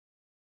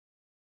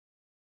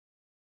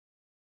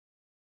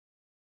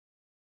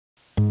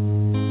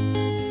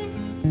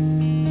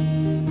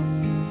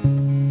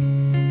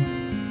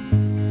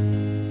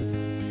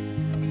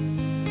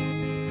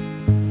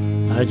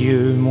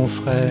Adieu mon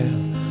frère,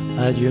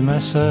 adieu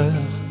ma sœur,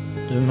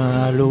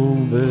 demain à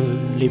l'aube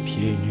les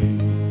pieds nus,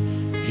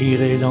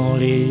 j'irai dans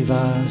les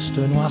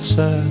vastes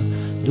noirceurs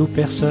d'où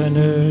personne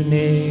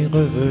n'est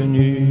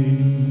revenu.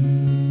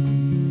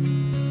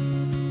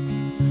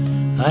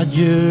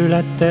 Adieu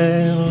la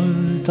terre,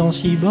 tant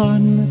si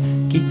bonne,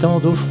 qui tant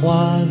d'eau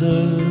froide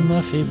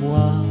m'a fait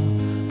boire.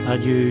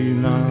 Adieu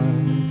humains,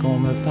 qu'on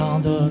me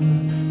pardonne,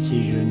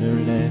 si je ne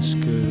laisse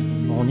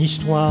que mon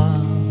histoire.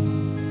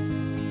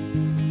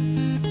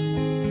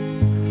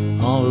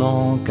 En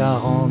l'an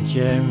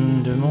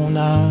quarantième de mon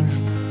âge,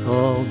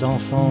 hors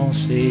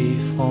d'enfance et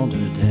franc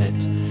de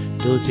dettes,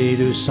 doté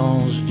de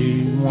sens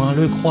du moins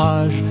le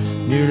crois-je,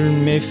 nul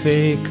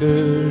méfait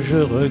que je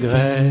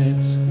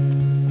regrette.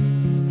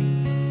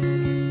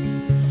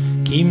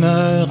 Qui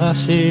meurt à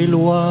ses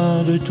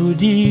lois de tout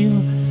dire,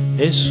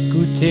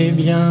 escoutez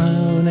bien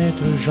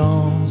honnête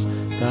gens,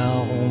 car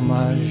on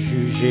m'a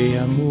jugé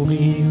à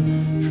mourir,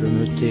 je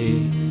me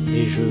tais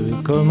et je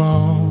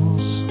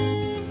commence.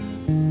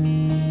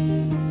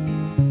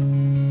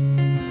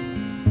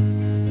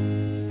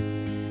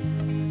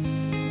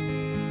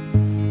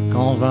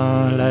 Quand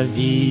vint la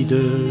vide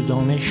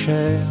dans mes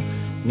chairs,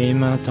 mes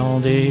mains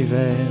tendaient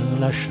vers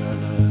la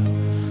chaleur.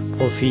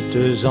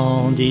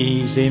 Profites-en,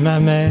 disait ma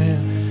mère,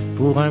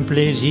 pour un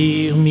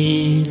plaisir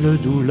mille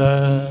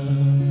douleurs.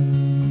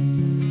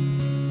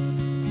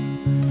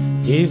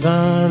 Et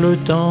vint le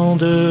temps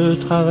de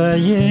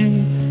travailler,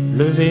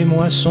 lever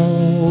moisson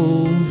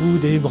au bout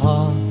des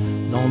bras,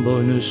 dans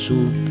bonne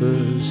soupe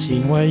s'y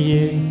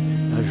noyer,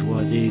 la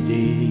joie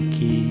d'aider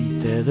qui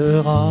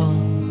t'aidera.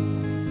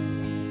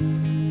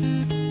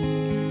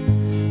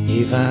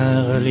 Et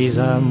vinrent les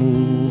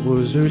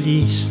amoureuses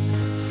lisses,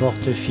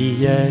 fortes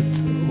fillettes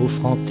au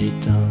franc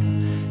éteint.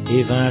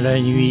 Et vint la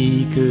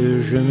nuit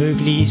que je me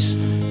glisse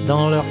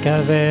dans leur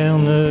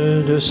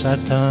caverne de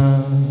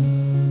satin.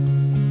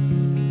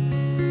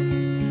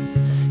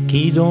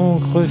 Qui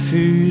donc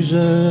refuse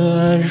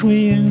à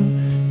jouir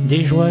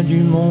des joies du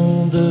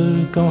monde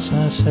quand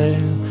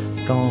sincère,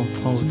 quand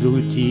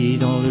transglouti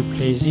dans le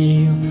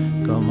plaisir,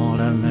 comment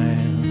la mer,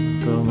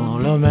 comment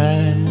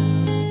Lomer.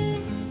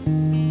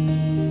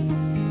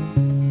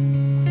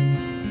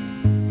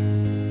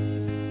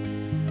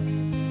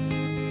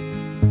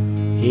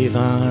 Et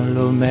vint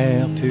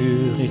Lomer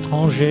pur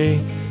étranger,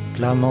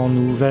 clamant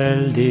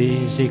nouvelle des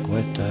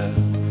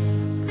équateurs.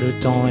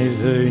 Le temps est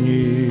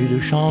venu de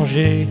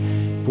changer,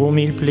 pour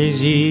mille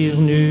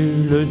plaisirs,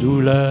 nulle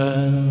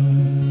douleur.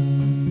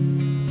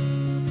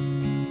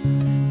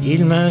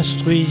 Il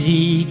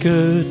m'instruisit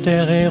que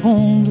terre est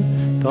ronde,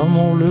 comme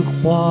on le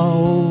croit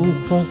au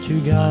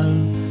Portugal,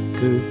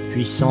 que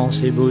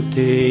puissance et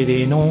beauté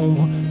des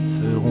nombres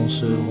feront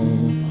se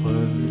rompre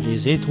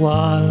les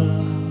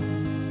étoiles.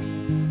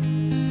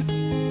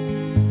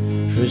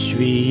 Je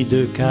suis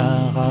de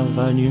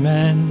caravane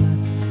humaine,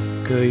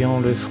 cueillant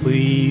le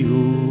fruit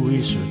où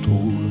il se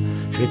trouve.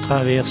 J'ai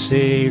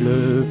traversé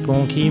le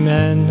pont qui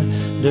mène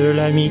de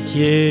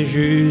l'amitié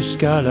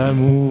jusqu'à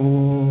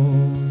l'amour.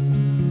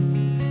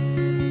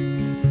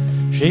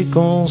 J'ai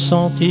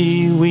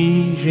consenti,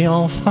 oui, j'ai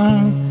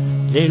enfreint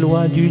les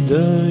lois du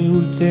deuil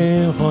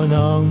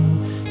Deutéronome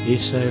et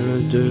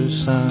celles de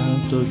saint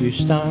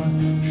Augustin.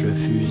 Je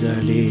fus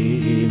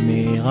allé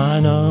aimer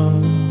un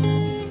homme.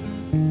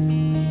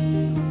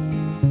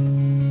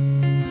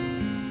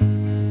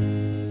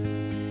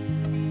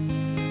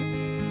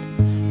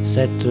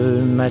 Cette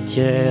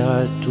matière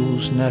à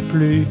tous n'a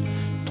plus,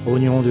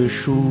 trognon de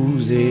choux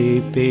et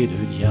épée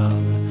de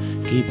diable,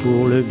 qui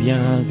pour le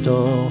bien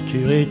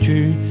torture et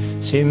tue,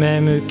 ces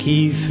mêmes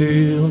qui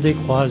furent des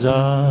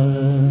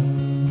croisades.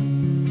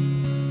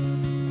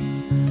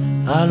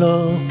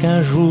 Alors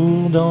qu'un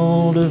jour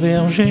dans le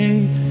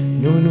verger,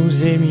 nous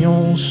nous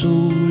aimions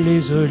sous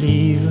les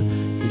olives,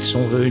 ils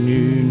sont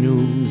venus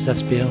nous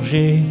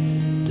asperger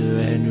de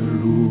haine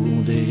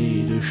lourde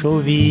et de chaux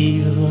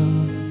vive.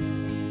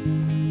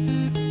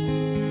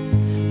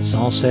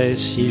 Sans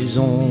cesse ils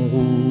ont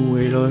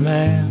roué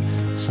Lomer,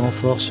 sans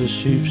force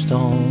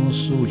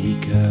substance ou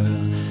liqueur.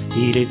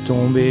 Il est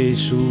tombé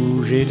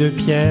sous jet de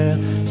pierre,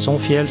 son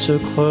fiel se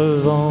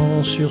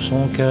crevant sur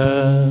son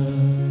cœur.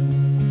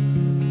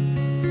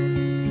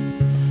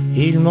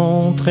 Ils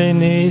m'ont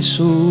traîné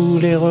sous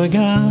les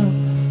regards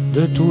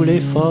de tous les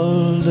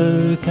folles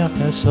de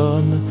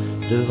Carcassonne,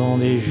 devant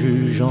des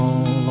juges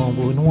en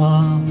lambeaux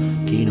noirs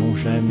qui n'ont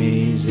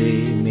jamais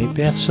aimé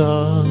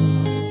personne.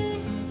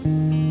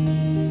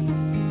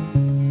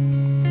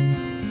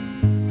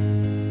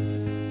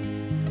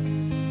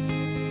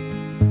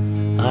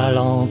 À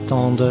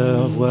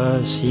l'entendeur,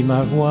 voici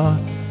ma voix,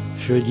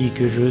 je dis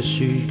que je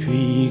suis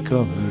cuit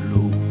comme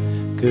l'eau,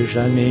 que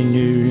jamais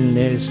nul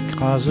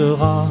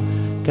n'escrasera,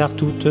 car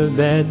toute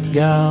bête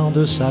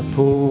garde sa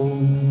peau.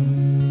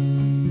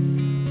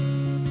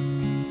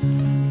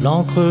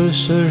 L'encre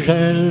se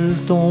gèle,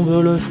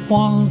 tombe le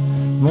froid,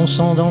 mon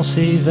sang dans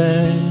ses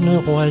veines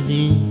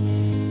roidit,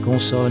 qu'on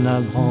sonne à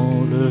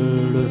branle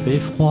le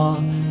beffroi,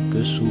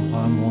 que s'ouvre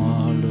à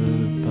moi le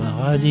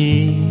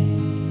paradis.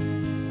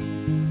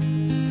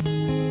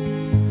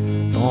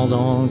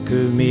 pendant que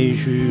mes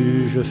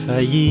juges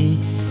faillis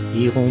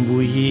iront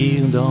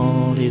bouillir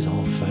dans les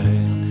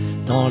enfers,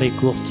 dans les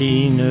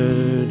courtines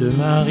de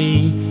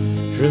Marie,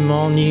 je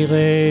m'en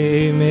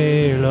irai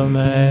aimer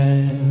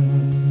Lomer.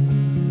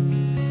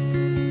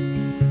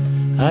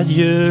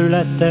 Adieu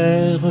la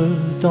terre,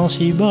 tant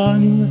si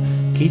bonne,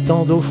 qui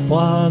tant d'eau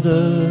froide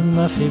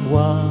m'a fait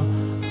boire.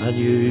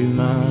 Adieu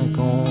humains,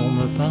 qu'on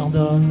me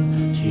pardonne,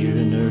 si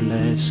je ne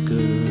laisse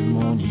que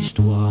mon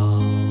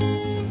histoire.